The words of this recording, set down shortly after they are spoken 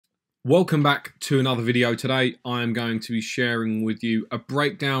Welcome back to another video. Today I am going to be sharing with you a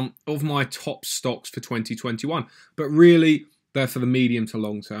breakdown of my top stocks for 2021, but really they're for the medium to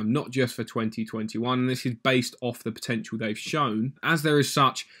long term, not just for 2021, and this is based off the potential they've shown. As there is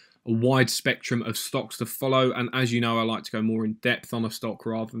such a wide spectrum of stocks to follow, and as you know, I like to go more in depth on a stock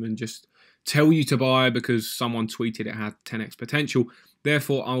rather than just tell you to buy because someone tweeted it had 10x potential.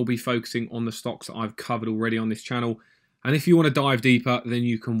 Therefore, I'll be focusing on the stocks that I've covered already on this channel. And if you want to dive deeper, then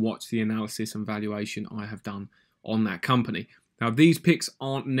you can watch the analysis and valuation I have done on that company. Now, these picks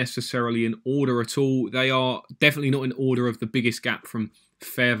aren't necessarily in order at all. They are definitely not in order of the biggest gap from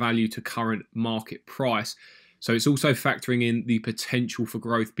fair value to current market price. So it's also factoring in the potential for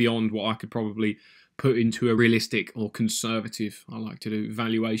growth beyond what I could probably put into a realistic or conservative, I like to do,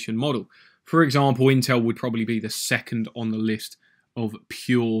 valuation model. For example, Intel would probably be the second on the list of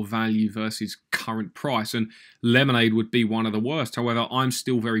pure value versus current price, and Lemonade would be one of the worst. However, I'm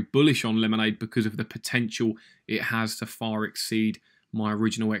still very bullish on Lemonade because of the potential it has to far exceed my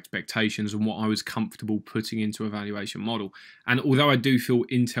original expectations and what I was comfortable putting into a valuation model. And although I do feel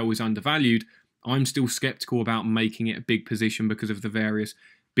Intel is undervalued, I'm still skeptical about making it a big position because of the various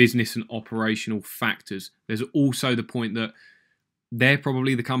business and operational factors. There's also the point that they're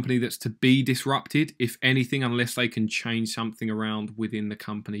probably the company that's to be disrupted, if anything, unless they can change something around within the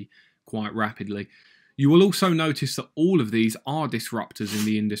company quite rapidly. You will also notice that all of these are disruptors in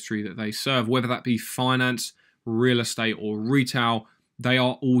the industry that they serve, whether that be finance, real estate, or retail. They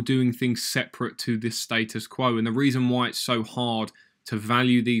are all doing things separate to this status quo. And the reason why it's so hard to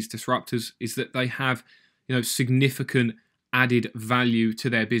value these disruptors is that they have, significant added value to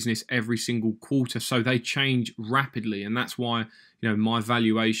their business every single quarter, so they change rapidly, and that's why my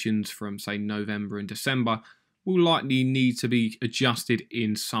valuations from say November and December will likely need to be adjusted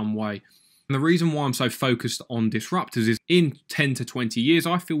in some way. And the reason why I'm so focused on disruptors is in 10 to 20 years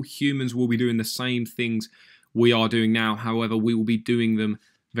I feel humans will be doing the same things we are doing now. However, we will be doing them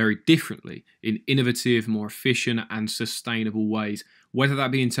very differently in innovative, more efficient and sustainable ways, whether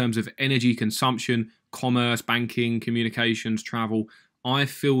that be in terms of energy consumption, commerce, banking, communications, travel. I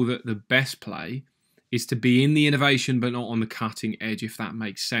feel that the best play is to be in the innovation but not on the cutting edge, if that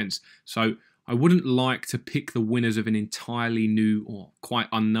makes sense. So I wouldn't like to pick the winners of an entirely new or quite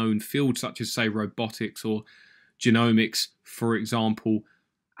unknown field, such as say robotics or genomics, for example,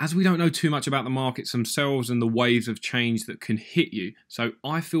 as we don't know too much about the markets themselves and the waves of change that can hit you. So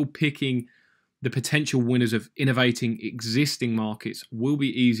I feel picking the potential winners of innovating existing markets will be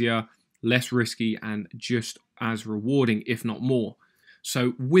easier, less risky, and just as rewarding, if not more.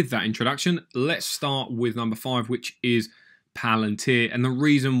 So with that introduction, let's start with number 5, which is Palantir. And the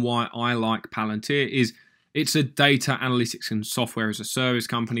reason why I like Palantir is it's a data analytics and software as a service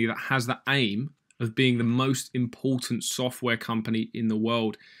company that has the aim of being the most important software company in the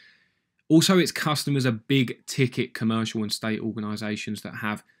world. Also, its customers are big ticket commercial and state organizations that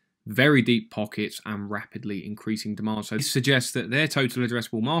have very deep pockets and rapidly increasing demand. So this suggests that their total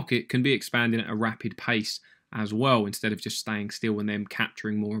addressable market can be expanding at a rapid pace as well, instead of just staying still and them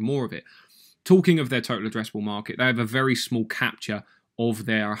capturing more and more of it. Talking of their total addressable market, they have a very small capture of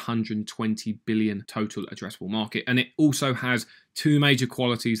their 120 billion total addressable market. And it also has two major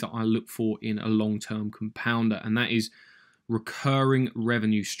qualities that I look for in a long-term compounder, and that is recurring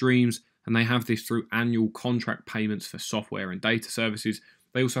revenue streams. And they have this through annual contract payments for software and data services.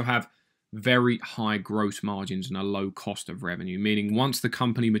 They also have very high gross margins and a low cost of revenue, meaning once the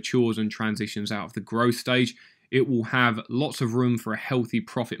company matures and transitions out of the growth stage, it will have lots of room for a healthy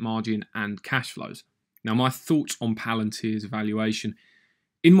profit margin and cash flows. Now, my thoughts on Palantir's valuation.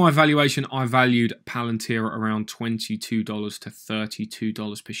 In my valuation, I valued Palantir at around $22 to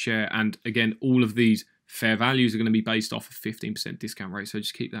 $32 per share. And again, all of these fair values are going to be based off a 15% discount rate, so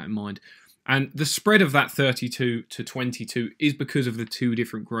just keep that in mind. And the spread of that 32 to 22 is because of the two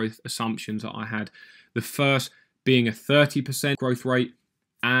different growth assumptions that I had. The first being a 30% growth rate,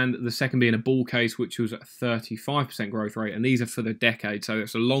 and the second being a bull case, which was a 35% growth rate. And these are for the decade, so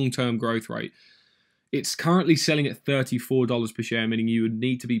it's a long-term growth rate. It's currently selling at $34 per share, meaning you would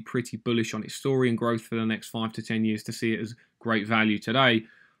need to be pretty bullish on its story and growth for the next 5 to 10 years to see it as great value today.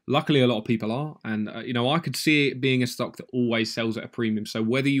 Luckily, a lot of people are, and I could see it being a stock that always sells at a premium. So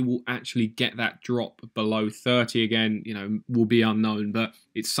whether you will actually get that drop below 30 again, will be unknown. But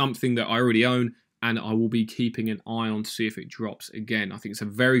it's something that I already own, and I will be keeping an eye on to see if it drops again. I think it's a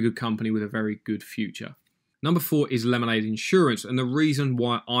very good company with a very good future. Number 4 is Lemonade Insurance, and the reason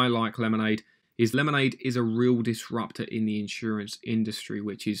why I like Lemonade is a real disruptor in the insurance industry,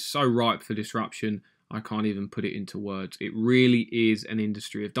 which is so ripe for disruption. I can't even put it into words. It really is an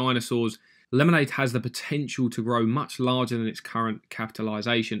industry of dinosaurs, Lemonade has the potential to grow much larger than its current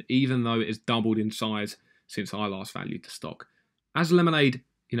capitalization, even though it has doubled in size since I last valued the stock. As Lemonade,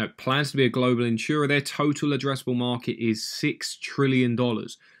 plans to be a global insurer, their total addressable market is $6 trillion,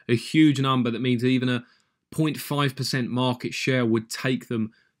 a huge number that means even a 0.5% market share would take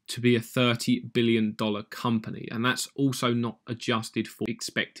them to be a $30 billion company, and that's also not adjusted for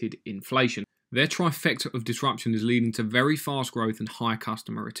expected inflation. Their trifecta of disruption is leading to very fast growth and high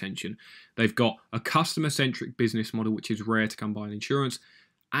customer retention. They've got a customer-centric business model, which is rare to come by in insurance,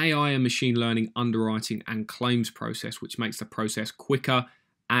 AI and machine learning underwriting and claims process, which makes the process quicker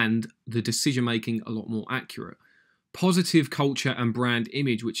and the decision-making a lot more accurate. Positive culture and brand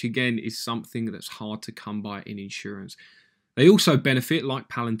image, which again is something that's hard to come by in insurance. They also benefit, like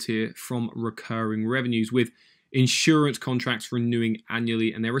Palantir, from recurring revenues, with insurance contracts renewing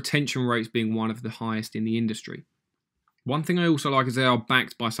annually and their retention rates being one of the highest in the industry. One thing I also like is they are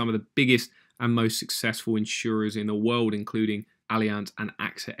backed by some of the biggest and most successful insurers in the world, including Allianz and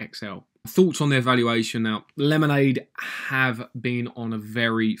AXA XL. Thoughts on their valuation. Now, Lemonade have been on a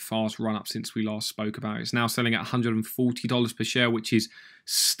very fast run up since we last spoke about it. It's now selling at $140 per share, which is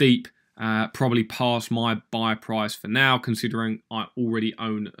steep, probably past my buy price for now, considering I already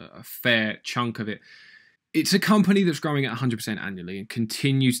own a fair chunk of it. It's a company that's growing at 100% annually and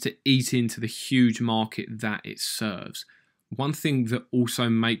continues to eat into the huge market that it serves. One thing that also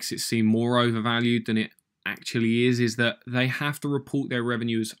makes it seem more overvalued than it actually is that they have to report their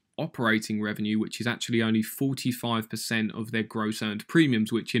revenue as operating revenue, which is actually only 45% of their gross earned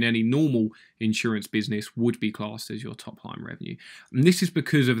premiums, which in any normal insurance business would be classed as your top line revenue. And this is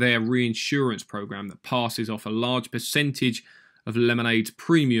because of their reinsurance program that passes off a large percentage of Lemonade's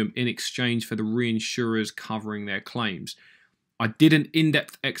premium in exchange for the reinsurers covering their claims. I did an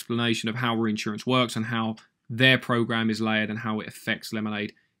in-depth explanation of how reinsurance works and how their program is layered and how it affects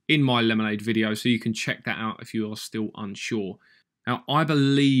Lemonade in my Lemonade video, so you can check that out if you are still unsure. Now, I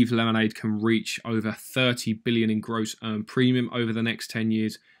believe Lemonade can reach over $30 billion in gross earned premium over the next 10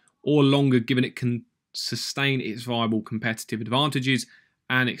 years or longer, given it can sustain its viable competitive advantages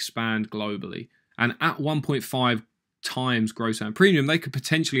and expand globally. And at 1.5 times gross earned premium, they could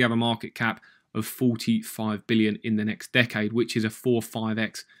potentially have a market cap of $45 billion in the next decade, which is a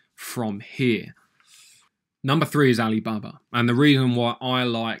 4-5x from here. Number 3 is Alibaba, and the reason why I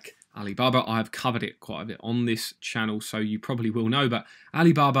like Alibaba, I've covered it quite a bit on this channel, so you probably will know, but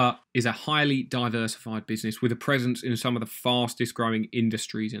Alibaba is a highly diversified business with a presence in some of the fastest growing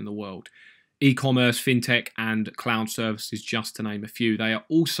industries in the world. E-commerce, fintech, and cloud services, just to name a few. They are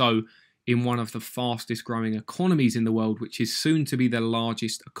also in one of the fastest growing economies in the world, which is soon to be the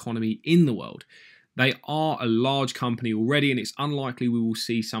largest economy in the world. They are a large company already, and it's unlikely we will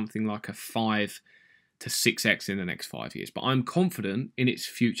see something like a 5 to 6x in the next 5 years. But I'm confident in its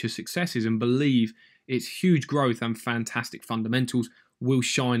future successes and believe its huge growth and fantastic fundamentals will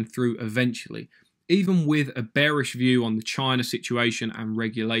shine through eventually. Even with a bearish view on the China situation and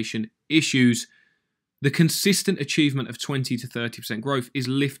regulation issues, the consistent achievement of 20 to 30% growth is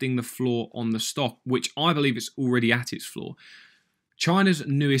lifting the floor on the stock, which I believe is already at its floor. China's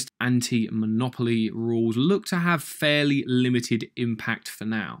newest anti-monopoly rules look to have fairly limited impact for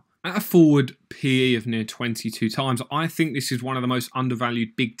now. At a forward PE of near 22 times, I think this is one of the most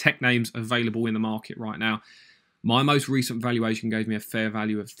undervalued big tech names available in the market right now. My most recent valuation gave me a fair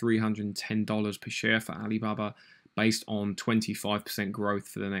value of $310 per share for Alibaba based on 25% growth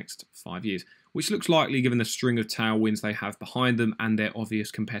for the next 5 years, which looks likely given the string of tailwinds they have behind them and their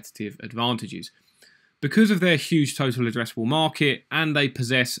obvious competitive advantages. Because of their huge total addressable market and they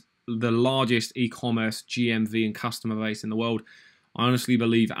possess the largest e-commerce GMV and customer base in the world, I honestly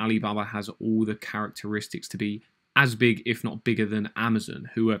believe Alibaba has all the characteristics to be as big, if not bigger, than Amazon,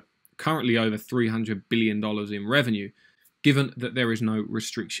 who are currently over $300 billion in revenue, given that there is no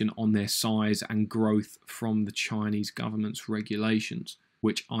restriction on their size and growth from the Chinese government's regulations,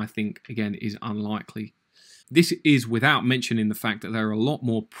 which I think, again, is unlikely. This is without mentioning the fact that they're a lot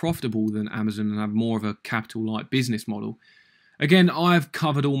more profitable than Amazon and have more of a capital-light business model. Again, I've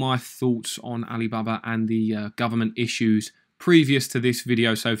covered all my thoughts on Alibaba and the government issues previous to this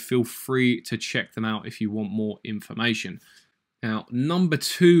video, so feel free to check them out if you want more information. Now, number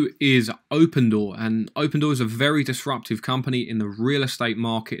 2 is Opendoor, and Opendoor is a very disruptive company in the real estate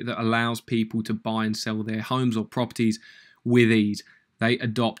market that allows people to buy and sell their homes or properties with ease. They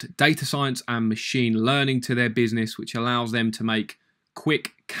adopt data science and machine learning to their business, which allows them to make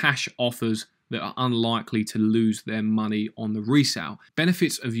quick cash offers that are unlikely to lose their money on the resale.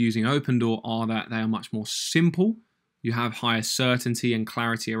 Benefits of using Opendoor are that they are much more simple. You have higher certainty and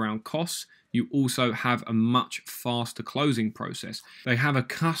clarity around costs you also have a much faster closing process. They have a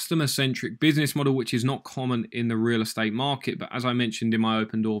customer-centric business model, which is not common in the real estate market, but as I mentioned in my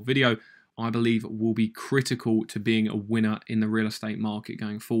open door video, I believe will be critical to being a winner in the real estate market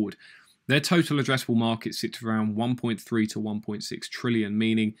going forward. Their total addressable market sits around 1.3 to 1.6 trillion,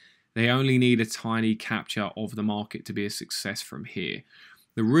 meaning they only need a tiny capture of the market to be a success from here.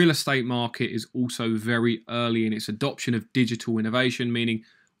 The real estate market is also very early in its adoption of digital innovation, meaning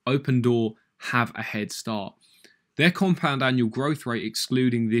Open Door have a head start. Their compound annual growth rate,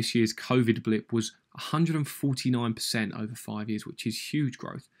 excluding this year's COVID blip, was 149% over 5 years, which is huge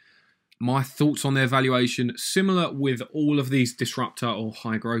growth. My thoughts on their valuation: similar with all of these disruptor or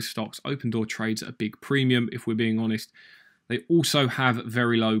high growth stocks, Open Door trades at a big premium, if we're being honest. They also have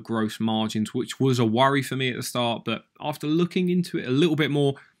very low gross margins, which was a worry for me at the start, but after looking into it a little bit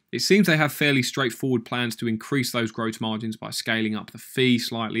more, it seems they have fairly straightforward plans to increase those gross margins by scaling up the fee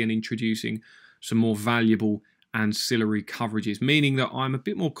slightly and introducing some more valuable ancillary coverages, meaning that I'm a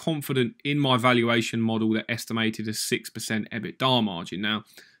bit more confident in my valuation model that estimated a 6% EBITDA margin. Now,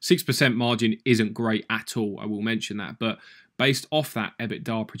 6% margin isn't great at all, I will mention that, but based off that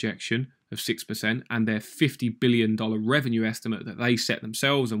EBITDA projection of 6% and their $50 billion revenue estimate that they set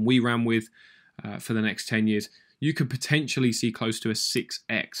themselves and we ran with for the next 10 years, you could potentially see close to a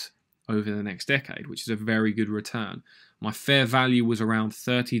 6x over the next decade, which is a very good return. My fair value was around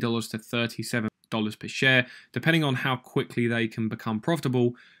 $30 to $37 per share, depending on how quickly they can become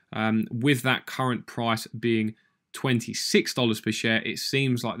profitable. With that current price being $26 per share, it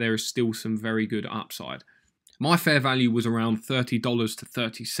seems like there is still some very good upside. My fair value was around $30 to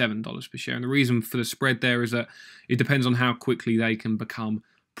 $37 per share, and the reason for the spread there is that it depends on how quickly they can become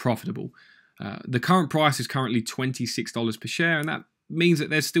profitable. The current price is currently $26 per share, and that means that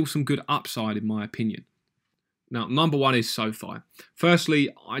there's still some good upside in my opinion. Now, number one is SoFi. Firstly,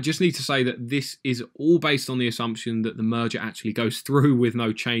 I just need to say that this is all based on the assumption that the merger actually goes through with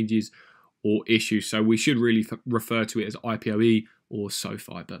no changes or issues, so we should really refer to it as IPOE or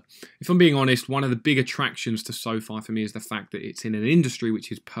SoFi. But if I'm being honest, one of the big attractions to SoFi for me is the fact that it's in an industry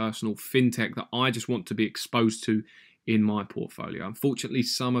which is personal fintech that I just want to be exposed to in my portfolio. Unfortunately,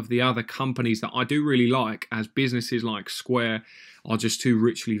 some of the other companies that I do really like as businesses like Square are just too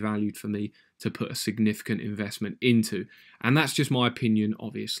richly valued for me to put a significant investment into. And that's just my opinion,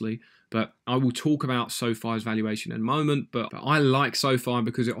 obviously. But I will talk about SoFi's valuation in a moment. But I like SoFi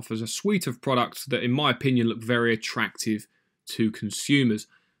because it offers a suite of products that, in my opinion, look very attractive to consumers.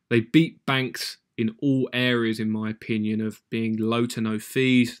 They beat banks in all areas, in my opinion, of being low to no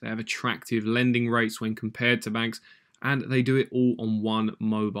fees. They have attractive lending rates when compared to banks. And they do it all on one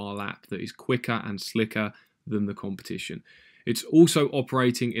mobile app that is quicker and slicker than the competition. It's also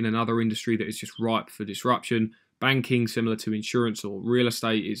operating in another industry that is just ripe for disruption. Banking, similar to insurance or real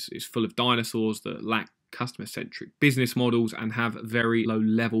estate, is full of dinosaurs that lack customer-centric business models and have very low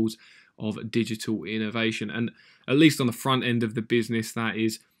levels of digital innovation. And at least on the front end of the business, that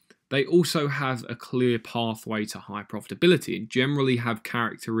is, they also have a clear pathway to high profitability and generally have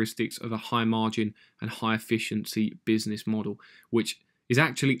characteristics of a high margin and high efficiency business model, which is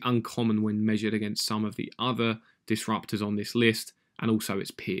actually uncommon when measured against some of the other disruptors on this list and also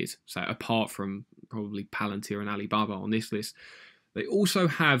its peers. So apart from probably Palantir and Alibaba on this list, they also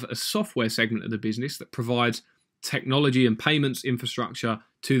have a software segment of the business that provides technology and payments infrastructure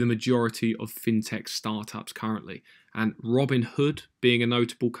to the majority of fintech startups currently. And Robinhood being a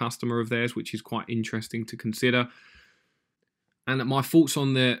notable customer of theirs, which is quite interesting to consider. And my thoughts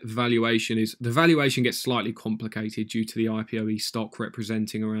on their valuation is the valuation gets slightly complicated due to the IPOE stock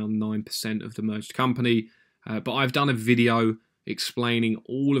representing around 9% of the merged company. But I've done a video explaining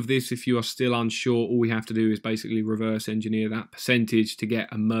all of this. If you are still unsure, all we have to do is basically reverse engineer that percentage to get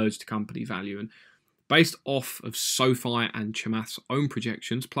a merged company value. And based off of SoFi and Chamath's own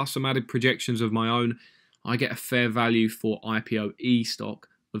projections, plus some added projections of my own, I get a fair value for IPOE stock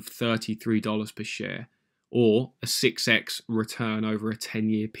of $33 per share, or a 6x return over a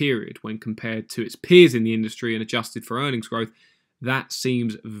 10-year period. When compared to its peers in the industry and adjusted for earnings growth, that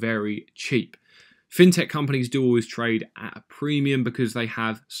seems very cheap. Fintech companies do always trade at a premium because they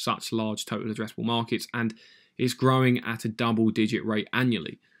have such large total addressable markets and it's growing at a double-digit rate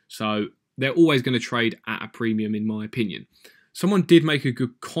annually. So they're always going to trade at a premium, in my opinion. Someone did make a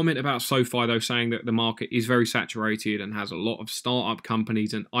good comment about SoFi, though, saying that the market is very saturated and has a lot of startup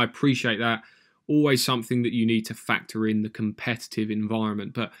companies, and I appreciate that. Always something that you need to factor in the competitive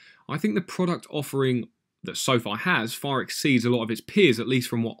environment. But I think the product offering that SoFi has far exceeds a lot of its peers, at least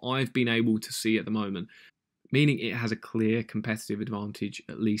from what I've been able to see at the moment, meaning it has a clear competitive advantage,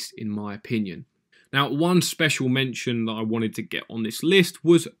 at least in my opinion. Now, one special mention that I wanted to get on this list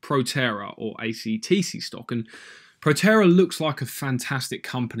was Proterra, or ACTC stock. And Proterra looks like a fantastic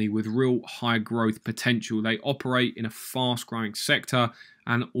company with real high growth potential. They operate in a fast growing sector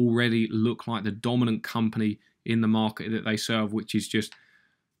and already look like the dominant company in the market that they serve, which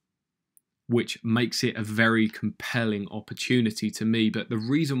makes it a very compelling opportunity to me. But the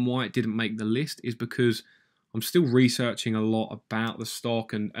reason why it didn't make the list is because I'm still researching a lot about the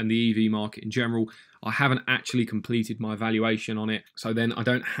stock and the EV market in general. I haven't actually completed my valuation on it, so then I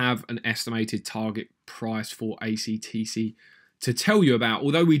don't have an estimated target price for ACTC to tell you about,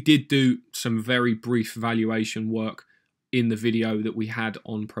 although we did do some very brief valuation work in the video that we had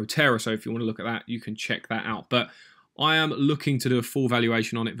on Proterra. So if you want to look at that, you can check that out. But I am looking to do a full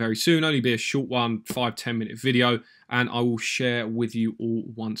valuation on it very soon. Only be a short one, 5-10 minute video, and I will share with you all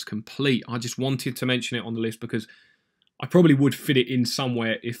once complete. I just wanted to mention it on the list because I probably would fit it in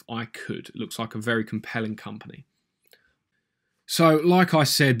somewhere if I could. It looks like a very compelling company. So, like I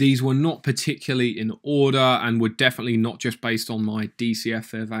said, these were not particularly in order and were definitely not just based on my DCF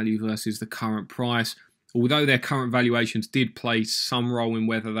fair value versus the current price. Although their current valuations did play some role in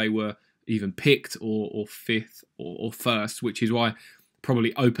whether they were even picked or fifth or first, which is why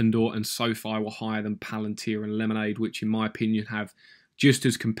probably Open Door and SoFi were higher than Palantir and Lemonade, which in my opinion have just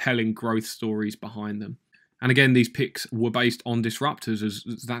as compelling growth stories behind them. And again, these picks were based on disruptors,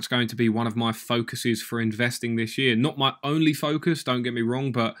 as that's going to be one of my focuses for investing this year. Not my only focus, don't get me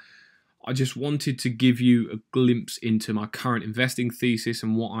wrong, but I just wanted to give you a glimpse into my current investing thesis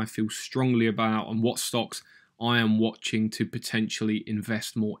and what I feel strongly about and what stocks I am watching to potentially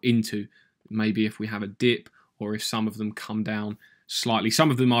invest more into. Maybe if we have a dip or if some of them come down slightly. Some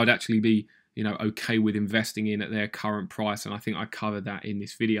of them I'd actually be, okay with investing in at their current price, and I think I covered that in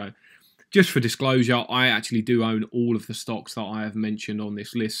this video. Just for disclosure, I actually do own all of the stocks that I have mentioned on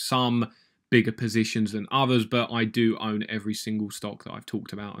this list. Some bigger positions than others, but I do own every single stock that I've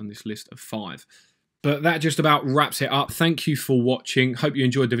talked about on this list of 5. But that just about wraps it up. Thank you for watching. Hope you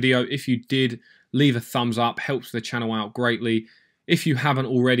enjoyed the video. If you did, leave a thumbs up. Helps the channel out greatly. If you haven't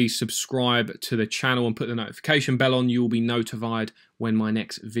already, subscribe to the channel and put the notification bell on. You will be notified when my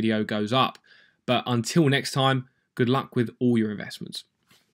next video goes up. But until next time, good luck with all your investments.